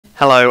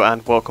Hello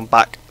and welcome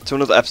back to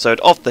another episode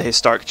of the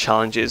Historic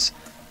Challenges.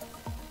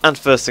 And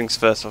first things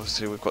first,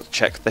 obviously we've got to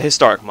check the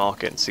historic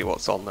market and see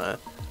what's on there.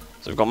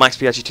 So we've got Max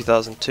Biaggi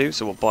 2002,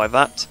 so we'll buy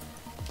that.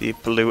 The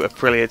Blue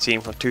Aprilia team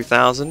from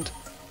 2000.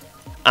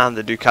 And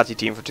the Ducati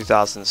team from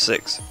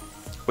 2006.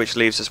 Which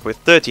leaves us with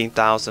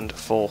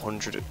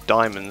 13,400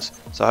 diamonds.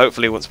 So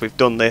hopefully once we've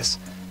done this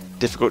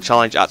difficult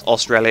challenge at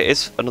Australia,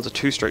 is another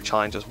 2-stroke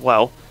challenge as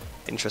well,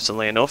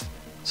 interestingly enough.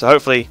 So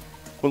hopefully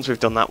once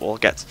we've done that, we'll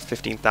get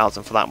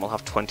 15,000 for that, and we'll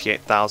have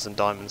 28,000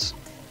 diamonds.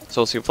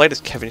 So we played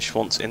as Kevin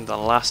Schwantz in the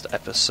last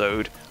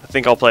episode. I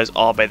think I'll play as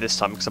Arbe this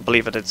time, because I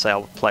believe I did say I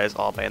would play as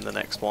Arbe in the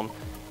next one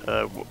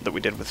that we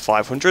did with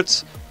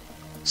 500s.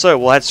 So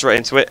we'll head straight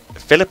into it.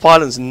 Phillip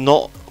Island's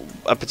not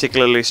a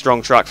particularly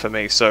strong track for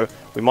me, so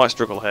we might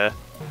struggle here.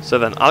 So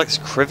then Alex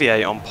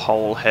Crivier on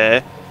pole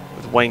here,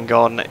 with Wayne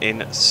Gardner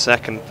in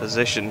second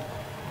position.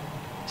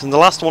 So in the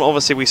last one,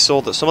 obviously, we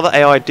saw that some of the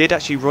AI did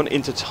actually run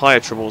into tyre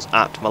troubles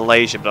at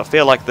Malaysia, but I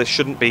feel like there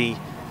shouldn't be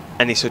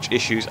any such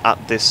issues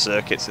at this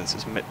circuit, since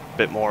it's a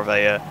bit more of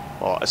a,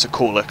 well, it's a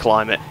cooler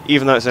climate.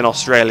 Even though it's in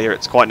Australia,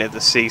 it's quite near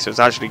the sea, so it's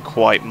actually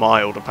quite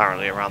mild,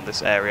 apparently, around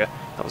this area.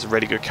 That was a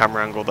really good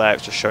camera angle there,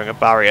 it's just showing a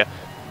barrier.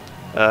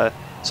 So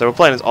we're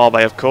playing as Arbe,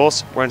 of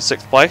course. We're in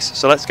 6th place,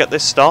 so let's get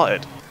this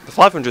started. The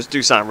 500s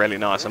do sound really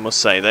nice, I must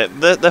say.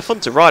 They're fun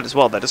to ride as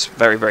well, they're just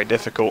very, very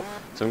difficult.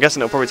 So I'm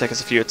guessing it'll probably take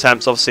us a few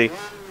attempts. Obviously,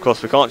 of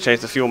course, we can't change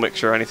the fuel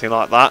mixture or anything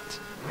like that.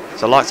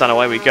 So lights down,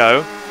 away we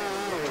go.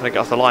 Trying to get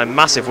off the line.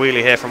 Massive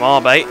wheelie here from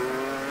Arbe.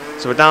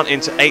 So we're down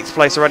into 8th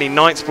place already,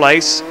 9th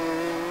place.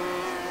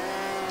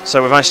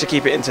 So we've managed to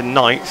keep it into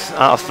 9th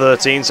out of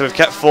 13. So we've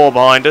kept 4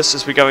 behind us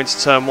as we go into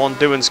turn 1.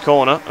 Doohan's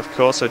corner, of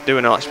course. So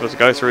Doohan will actually be able to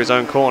go through his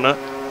own corner.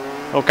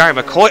 Oh, Gary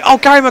McCoy. Oh,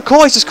 Gary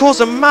McCoy's just caused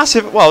a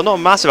massive, well, not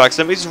a massive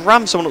accident, but he just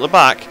rammed someone at the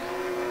back.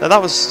 Now, that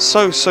was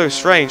so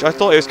strange. I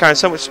thought he was carrying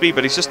so much speed,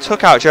 but he's just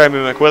took out Jeremy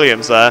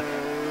McWilliams there.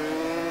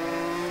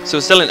 So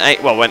we're still in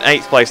 8th, well, we're in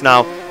 8th place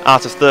now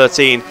out of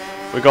 13.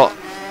 We've got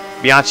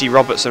Biaggi,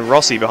 Roberts and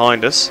Rossi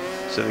behind us.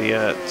 So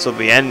the sort of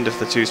the end of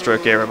the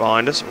 2-stroke era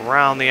behind us.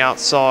 Round the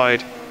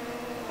outside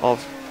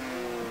of,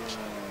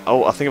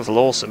 oh, I think it was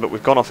Lawson, but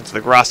we've gone off into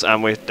the grass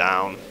and we're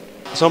down.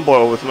 So on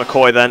Boyle with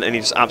McCoy then, and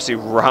he just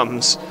absolutely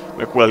rams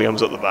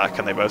McWilliams at the back,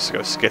 and they both go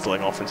skittling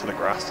off into the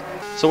grass.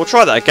 So we'll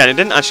try that again. It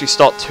didn't actually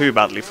start too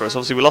badly for us.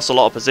 Obviously we lost a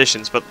lot of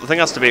positions, but the thing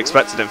that's to be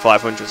expected in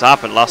 500s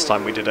happened last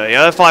time we did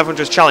a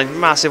 500s challenge.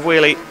 Massive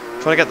wheelie,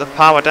 trying to get the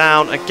power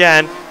down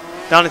again.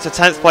 Down into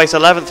 10th place,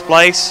 11th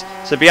place.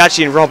 So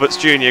Biaggi and Roberts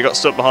Jr. got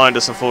stuck behind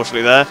us,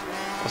 unfortunately, there.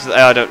 Obviously the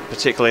AI don't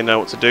particularly know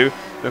what to do.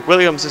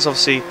 McWilliams is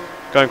obviously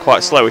going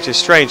quite slow, which is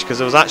strange because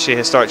there was actually a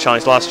historic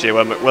challenge last year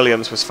where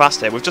McWilliams was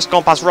fast here. We've just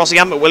gone past Rossi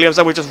and McWilliams,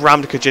 and we've just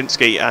rammed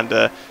Kaczynski,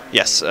 and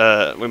yes,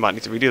 we might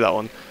need to redo that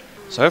one.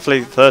 So hopefully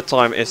the 3rd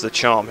time is the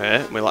charm here,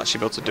 and we'll actually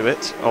be able to do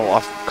it. Oh,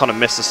 I've kind of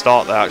missed the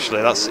start there,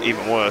 actually. That's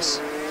even worse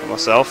for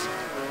myself.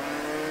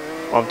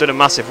 Well, I'm doing a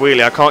massive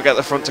wheelie. I can't get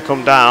the front to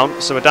come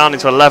down, so we're down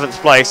into 11th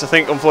place. I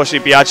think,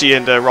 unfortunately, Biaggi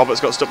and Roberts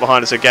got stuck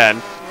behind us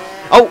again.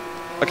 Oh!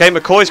 Okay,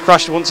 McCoy's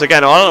crashed once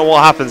again. I don't know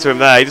what happened to him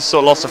there. He just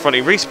sort of lost the front.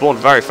 He respawned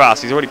very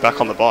fast. He's already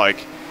back on the bike,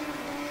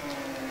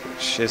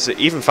 which is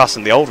even faster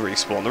than the old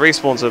respawn. The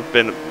respawns have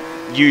been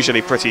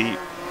usually pretty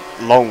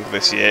long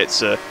this year.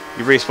 It's you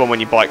respawn when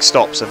your bike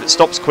stops. If it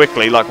stops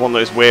quickly, like one of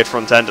those weird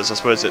front enders, I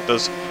suppose it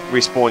does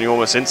respawn you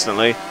almost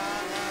instantly.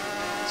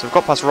 So we've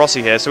got past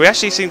Rossi here. So we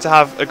actually seem to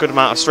have a good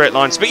amount of straight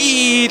line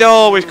speed.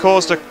 Oh, we've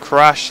caused a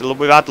crash.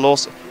 We've had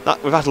Lawson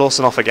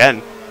off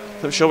again.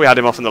 I'm sure we had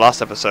him off in the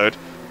last episode.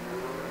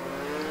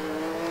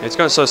 It's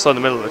going so slow in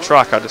the middle of the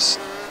track, I just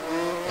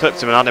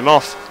clipped him and had him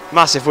off.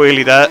 Massive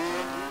wheelie there.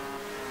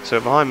 So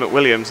we're behind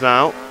McWilliams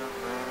now.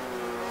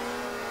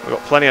 We've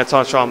got plenty of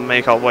time to try and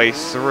make our way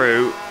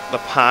through the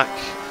pack.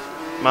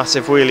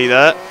 Massive wheelie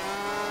there.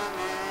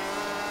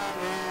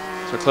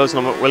 So we're closing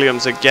on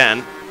McWilliams again.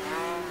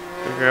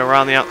 We're going to go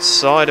around the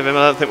outside of him.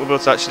 I don't think we'll be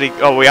able to actually...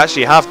 Oh, we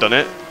actually have done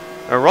it.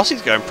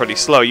 Rossi's going pretty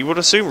slow. You would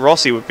assume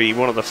Rossi would be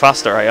one of the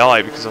faster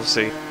AI, because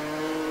obviously...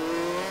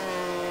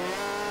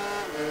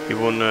 He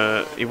won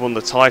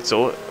the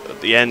title at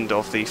the end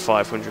of the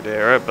 500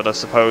 era, but I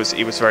suppose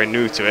he was very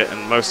new to it,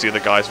 and most of the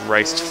other guys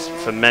raced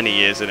for many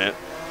years in it.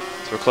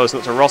 So we're closing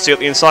up to Rossi at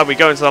the inside. We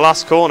go into the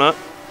last corner.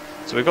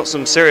 So we've got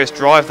some serious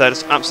drive there,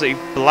 just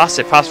absolutely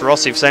blasted past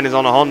Rossi, saying he's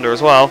on a Honda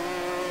as well.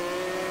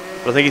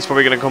 But I think he's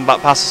probably going to come back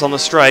past us on the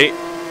straight.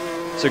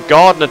 So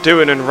Gardner,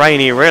 Doohan and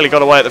Rainey really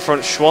got away at the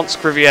front. Schwantz,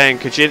 Crivier and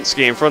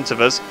Kaczynski in front of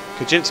us.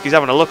 Kaczynski's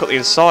having a look at the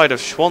inside of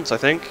Schwantz, I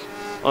think.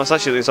 Oh, it's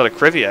actually the inside of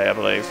Crivier, I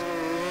believe.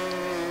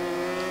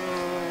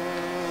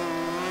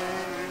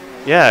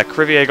 Yeah,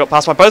 Crivier got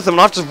passed by both of them,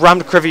 and I've just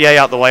rammed Crivier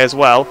out the way as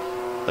well.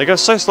 They go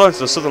so slow into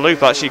the southern loop,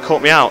 that actually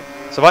caught me out.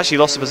 So I've actually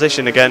lost the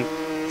position again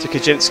to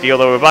Kaczynski,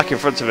 although we're back in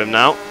front of him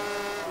now.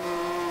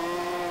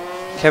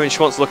 Kevin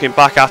Schwantz looking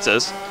back at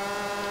us.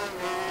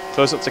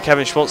 Close up to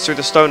Kevin Schwantz through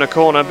the Stoner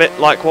corner, a bit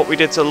like what we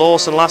did to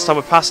Lawson last time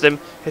we passed him,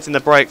 hitting the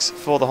brakes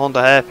for the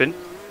Honda hairpin.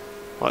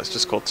 Well, it's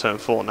just called turn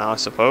 4 now, I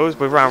suppose.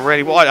 We're around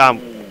really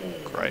wide.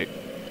 Great.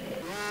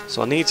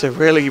 So I need to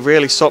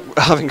really stop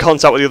having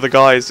contact with the other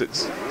guys.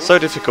 It's so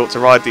difficult to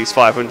ride these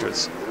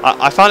 500s.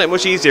 I found it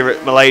much easier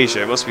at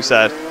Malaysia, it must be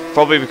said.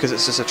 Probably because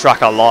it's just a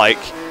track I like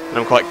and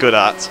I'm quite good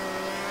at,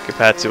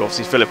 compared to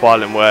obviously Phillip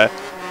Island, where,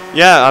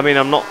 yeah, I mean,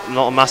 I'm not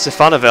a massive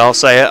fan of it, I'll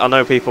say it. I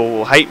know people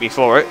will hate me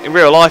for it. In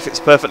real life it's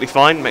perfectly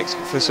fine, makes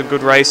for some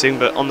good racing,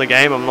 but on the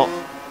game I'm not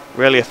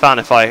really a fan.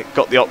 If I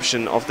got the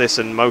option of this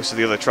and most of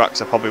the other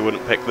tracks, I probably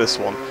wouldn't pick this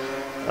one.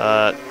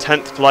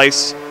 10th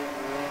place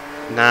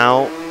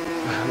now.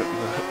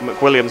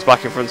 McWilliams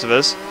back in front of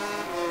us.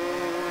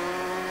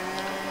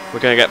 We're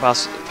going to get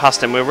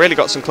past him. We've really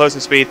got some closing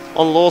speed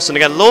on Lawson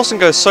again. Lawson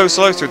goes so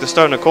slow through the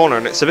Stoner corner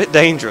and it's a bit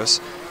dangerous.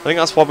 I think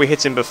that's why we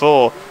hit him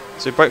before.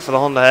 So we break for the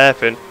Honda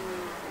hairpin.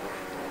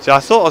 See, I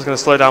thought I was going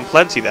to slow down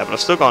plenty there, but I've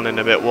still gone in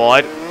a bit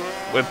wide.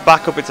 We're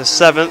back up into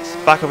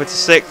 7th, back up into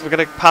 6th. We're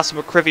going to pass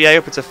McCrivier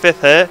up into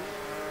 5th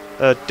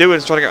here.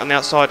 Dewan's trying to get on the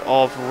outside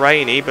of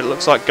Rainey, but it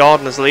looks like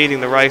Gardner's leading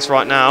the race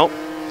right now.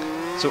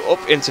 So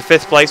up into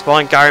 5th place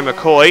behind Gary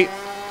McCoy.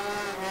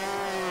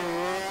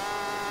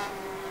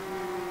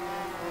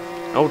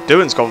 Oh,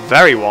 Dewan's gone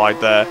very wide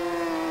there.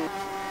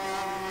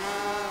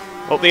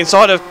 Up the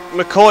inside of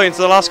McCoy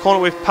into the last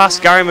corner. We've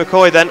passed Gary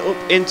McCoy, then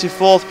up into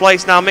 4th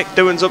place now. Mick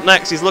Dewan's up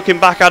next. He's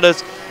looking back at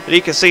us, and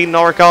you can see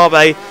Norick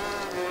Arbe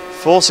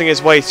forcing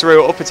his way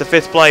through up into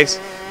 5th place.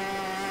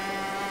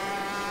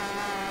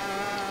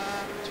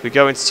 So we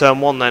go into turn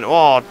 1 then.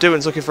 Oh,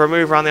 Dewan's looking for a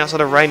move around the outside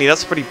of Rainey.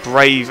 That's a pretty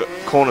brave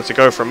corner to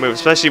go for a move,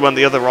 especially when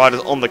the other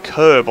rider's on the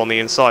curb on the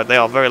inside. They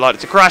are very likely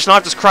to crash, and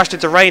I've just crashed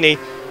into Rainey.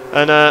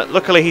 And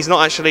luckily he's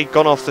not actually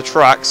gone off the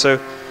track, so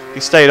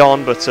he stayed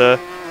on, but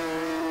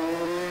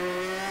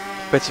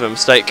bit of a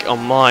mistake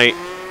on my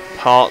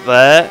part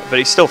there. But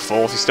he's still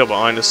 4th, he's still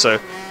behind us, so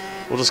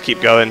we'll just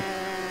keep going.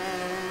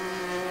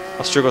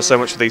 I struggle so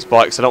much with these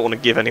bikes, I don't want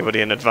to give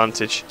anybody an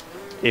advantage,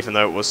 even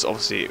though it was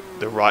obviously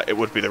it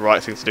would be the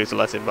right thing to do to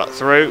let him back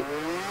through.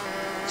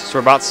 Just we're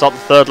about to start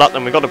the 3rd lap,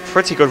 then we've got a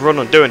pretty good run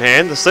on doing here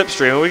in the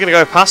slipstream, and we're going to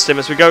go past him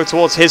as we go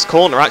towards his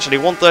corner. Actually,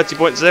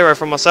 130.0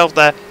 from myself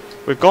there.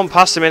 We've gone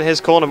past him in his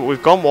corner, but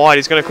we've gone wide.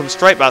 He's going to come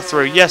straight back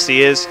through. Yes,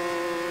 he is.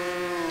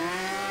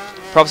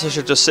 Perhaps I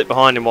should just sit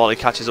behind him while he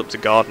catches up to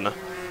Gardner.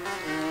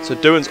 So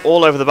Dewan's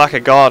all over the back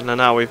of Gardner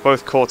now. We've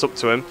both caught up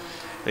to him,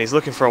 and he's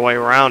looking for a way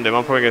around him.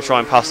 I'm probably going to try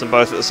and pass them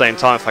both at the same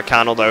time if I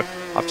can, although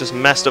I've just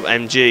messed up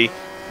MG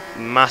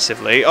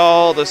massively.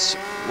 Oh, the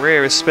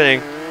rear is spinning.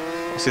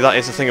 See, that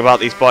is the thing about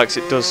these bikes.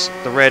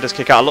 The rear does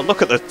kick out.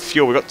 Look at the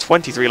fuel. We've got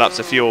 23 laps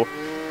of fuel.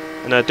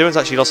 And Dewan's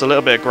actually lost a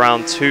little bit of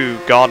ground to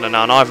Gardner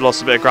now, and I've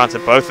lost a bit of ground to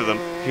both of them.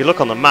 If you look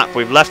on the map,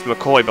 we've left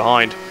McCoy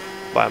behind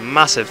by a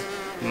massive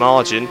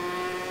margin.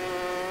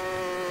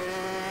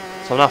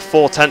 So I'm now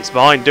 4/10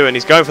 behind Dewan.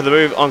 He's going for the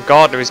move on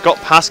Gardner. He's got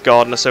past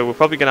Gardner, so we're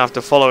probably going to have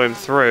to follow him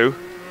through.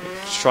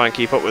 Just try and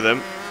keep up with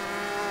him.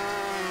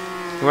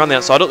 We're on the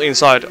outside, up the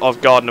inside of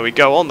Gardner. We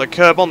go on the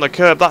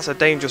curb, That's a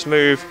dangerous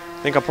move.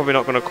 I think I'm probably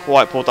not going to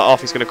quite pull that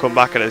off. He's going to come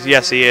back at us.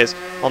 Yes, he is,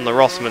 on the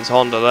Rothmans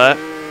Honda there.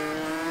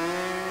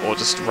 Or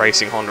just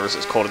Racing Honda as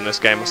it's called in this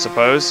game, I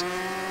suppose.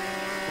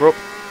 We're up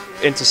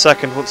into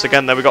 2nd once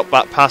again there. We got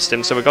back past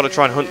him, so we've got to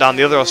try and hunt down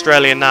the other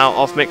Australian now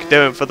off Mick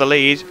Dewan for the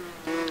lead.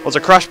 There's a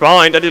crash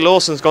behind. Eddie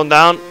Lawson's gone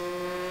down.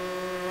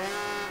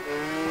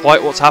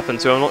 Quite what's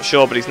happened to him, I'm not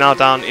sure, but he's now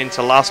down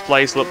into last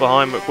place. Look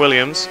behind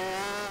McWilliams.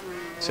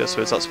 So I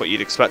suppose that's what you'd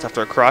expect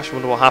after a crash.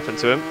 Wonder what happened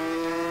to him.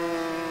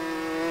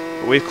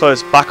 But we've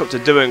closed back up to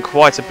Dewan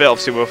quite a bit.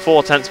 Obviously, we were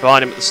 4/10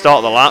 behind him at the start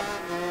of the lap.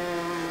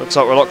 Looks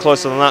like we're a lot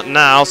closer than that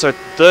now, so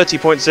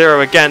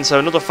 30.0 again, so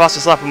another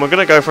fastest lap, and we're going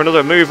to go for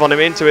another move on him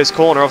into his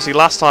corner. Obviously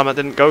last time that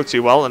didn't go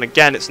too well, and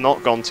again it's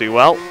not gone too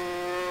well.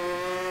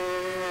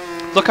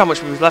 Look how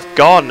much we've left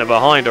Gardner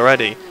behind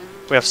already.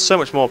 We have so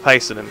much more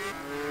pace than him.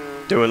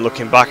 Dewan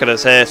looking back at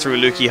us here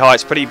through Lukey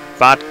Heights, pretty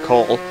bad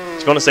call.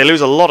 To be honest, they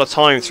lose a lot of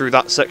time through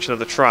that section of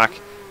the track.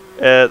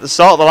 The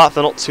start of the lap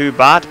they're not too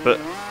bad, but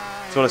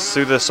to be honest,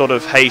 through the sort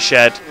of hay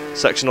shed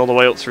section all the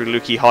way up through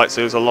Lukey Heights,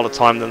 they lose a lot of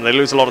time. Then they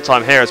lose a lot of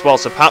time here as well,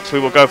 so perhaps we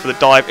will go for the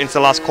dive into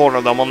the last corner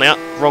of them. On the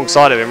wrong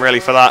side of him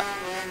really for that,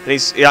 and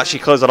he actually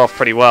closed that off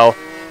pretty well.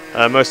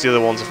 Most of the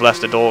other ones have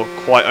left the door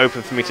quite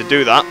open for me to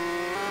do that.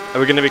 Are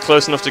we going to be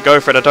close enough to go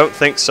for it? I don't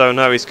think so,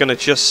 no. He's going to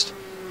just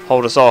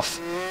hold us off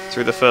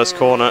through the first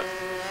corner,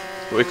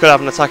 but we could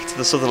have an attack to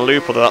the southern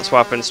loop, although that's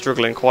where I've been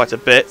struggling quite a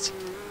bit.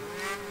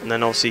 And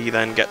then obviously you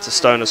then get to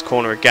Stoner's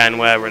corner again,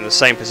 where we're in the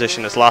same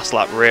position as last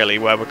lap really,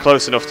 where we're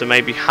close enough to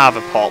maybe have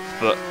a pop,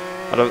 but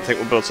I don't think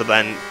we'll be able to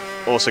then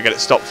also get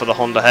it stopped for the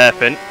Honda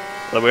hairpin.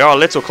 Although we are a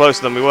little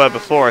closer than we were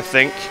before, I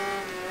think.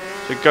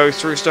 So go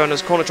through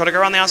Stoner's corner, try to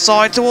go around the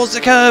outside towards the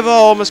curb.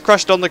 Oh, almost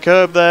crashed on the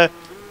curb there.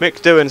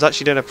 Mick Dewan's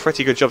actually doing a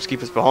pretty good job to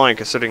keep us behind,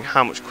 considering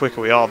how much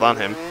quicker we are than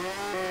him.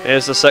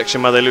 Here's the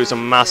section where they lose a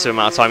massive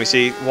amount of time. You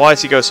see, why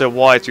does he go so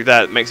wide through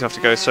there? It makes him have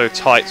to go so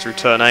tight through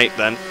turn 8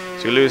 then.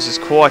 So he loses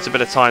quite a bit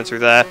of time through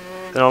there.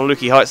 Then on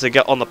Lukey Heights they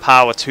get on the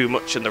power too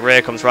much and the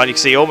rear comes around. You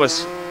can see he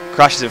almost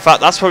crashes. In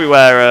fact, that's probably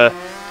where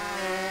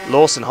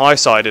Lawson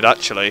high-sided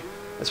actually.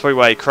 That's probably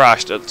where he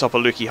crashed, at the top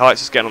of Lukey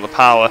Heights, just getting on the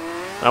power.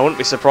 And I wouldn't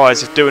be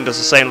surprised if Doohan does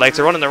the same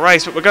later on in the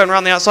race, but we're going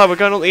around the outside, we're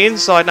going on the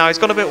inside now. He's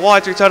gone a bit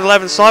wide through turn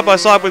 11, side by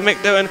side with Mick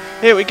Doohan.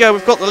 Here we go,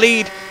 we've got the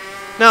lead.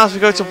 Now as we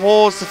go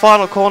towards the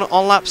final corner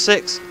on lap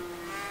 6.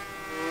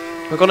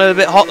 We're going a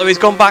bit hot though, he's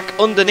gone back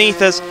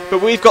underneath us,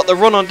 but we've got the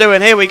run on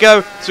Doohan. Here we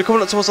go, so we're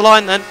coming up towards the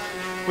line then.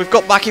 We've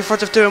got back in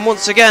front of Doohan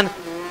once again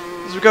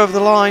as we go over the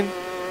line.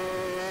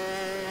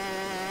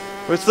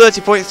 We're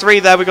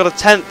 30.3 there, we've got a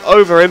 10th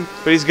over him,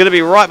 but he's going to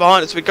be right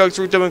behind us as we go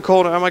through Doohan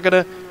corner. Am I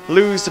going to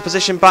lose the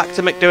position back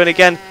to Mick Doohan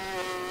again?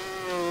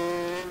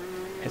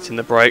 Hitting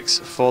the brakes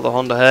for the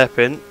Honda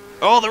hairpin.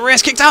 Oh, the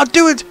rear's kicked out.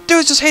 Doohan's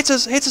just hit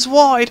us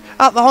wide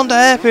at the Honda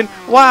hairpin.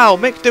 Wow,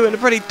 Mick doing a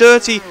pretty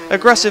dirty,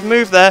 aggressive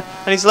move there,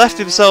 and he's left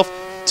himself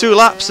 2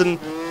 laps and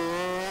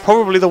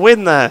probably the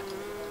win there.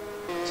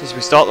 So as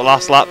we start the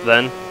last lap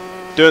then,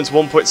 Doohan's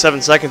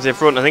 1.7 seconds in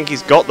front. I think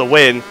he's got the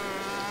win.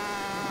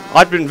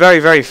 I'd been very,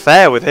 very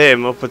fair with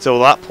him up until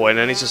that point,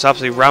 and he's just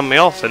absolutely rammed me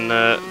off, and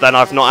then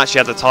I've not actually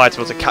had the tyre to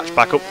be able to catch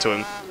back up to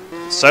him.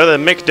 So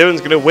then Mick Doohan's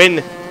going to win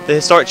the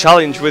historic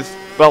challenge with,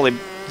 well, in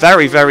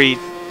very, very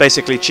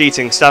basically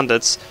cheating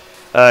standards,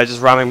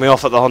 just ramming me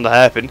off at the Honda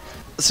hairpin.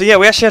 So yeah,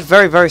 we actually had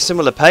very, very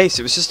similar pace.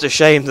 It was just a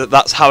shame that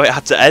that's how it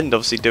had to end,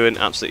 obviously Doohan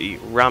absolutely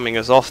ramming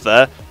us off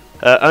there.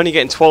 Only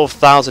getting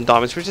 12,000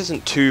 diamonds, which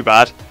isn't too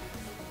bad.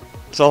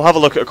 So I'll have a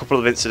look at a couple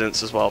of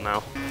incidents as well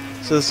now.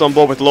 So this is on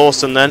board with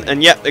Lawson then,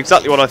 and yep,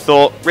 exactly what I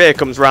thought. Rear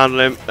comes round on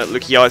him at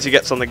Lucky Eyes, he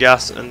gets on the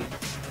gas and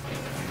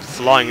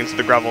flying into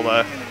the gravel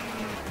there.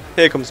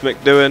 Here comes Mick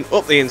Doohan,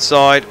 up the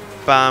inside,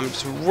 bam,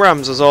 just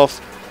rams us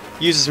off.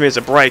 Uses me as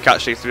a brake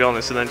actually, to be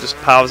honest, and then just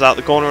powers out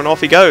the corner and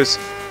off he goes. So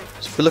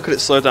if we look at it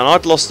slow down,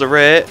 I'd lost the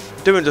rear,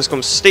 Doohan just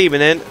comes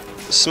steaming in,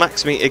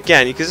 smacks me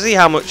again. You can see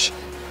how much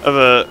of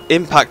an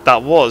impact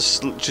that was,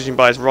 judging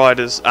by his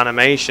rider's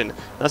animation.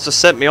 That's just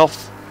sent me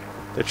off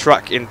the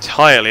track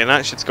entirely, and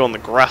actually to go on the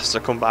grass to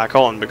come back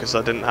on because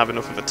I didn't have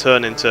enough of a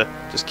turn in to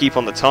just keep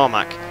on the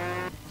tarmac.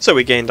 So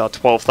we gained our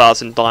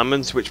 12,000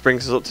 diamonds, which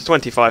brings us up to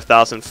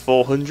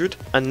 25,400.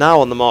 And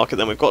now on the market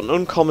then, we've got an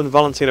uncommon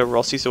Valentino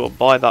Rossi, so we'll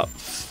buy that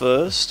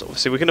first.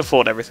 Obviously we can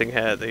afford everything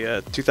here.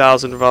 The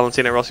 2000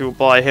 Valentino Rossi, we'll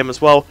buy him as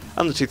well,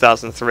 and the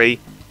 2003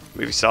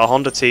 Movistar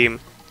Honda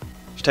team,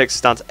 which takes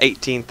us down to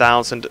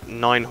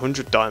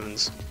 18,900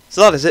 diamonds.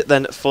 So that is it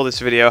then for this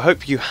video. I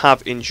hope you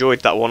have enjoyed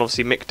that one.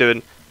 Obviously Mick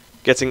Doohan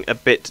getting a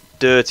bit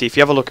dirty. If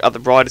you have a look at the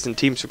riders and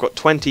teams, we've got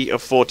 20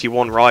 of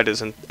 41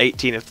 riders and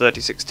 18 of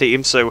 36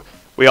 teams, so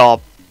we are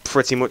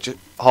pretty much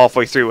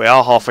halfway through. We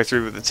are halfway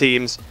through with the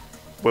teams.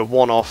 We're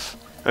one off.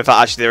 In fact,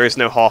 actually, there is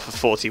no half of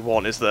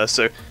 41, is there?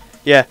 So,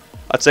 yeah,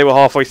 I'd say we're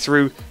halfway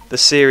through the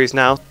series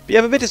now. But yeah,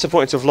 I'm a bit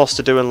disappointed to have lost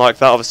to Doohan like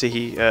that. Obviously,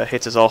 he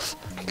hit us off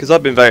because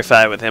I've been very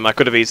fair with him. I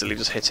could have easily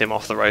just hit him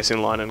off the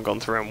racing line and gone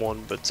through and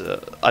won, but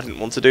I didn't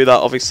want to do that,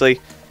 obviously.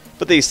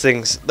 But these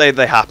things, they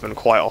happen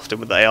quite often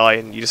with AI,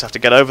 and you just have to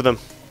get over them.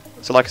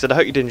 So like I said, I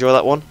hope you did enjoy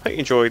that one. I hope you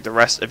enjoyed the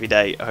rest of your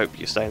day. I hope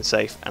you're staying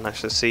safe, and I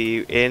shall see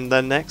you in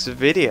the next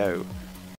video.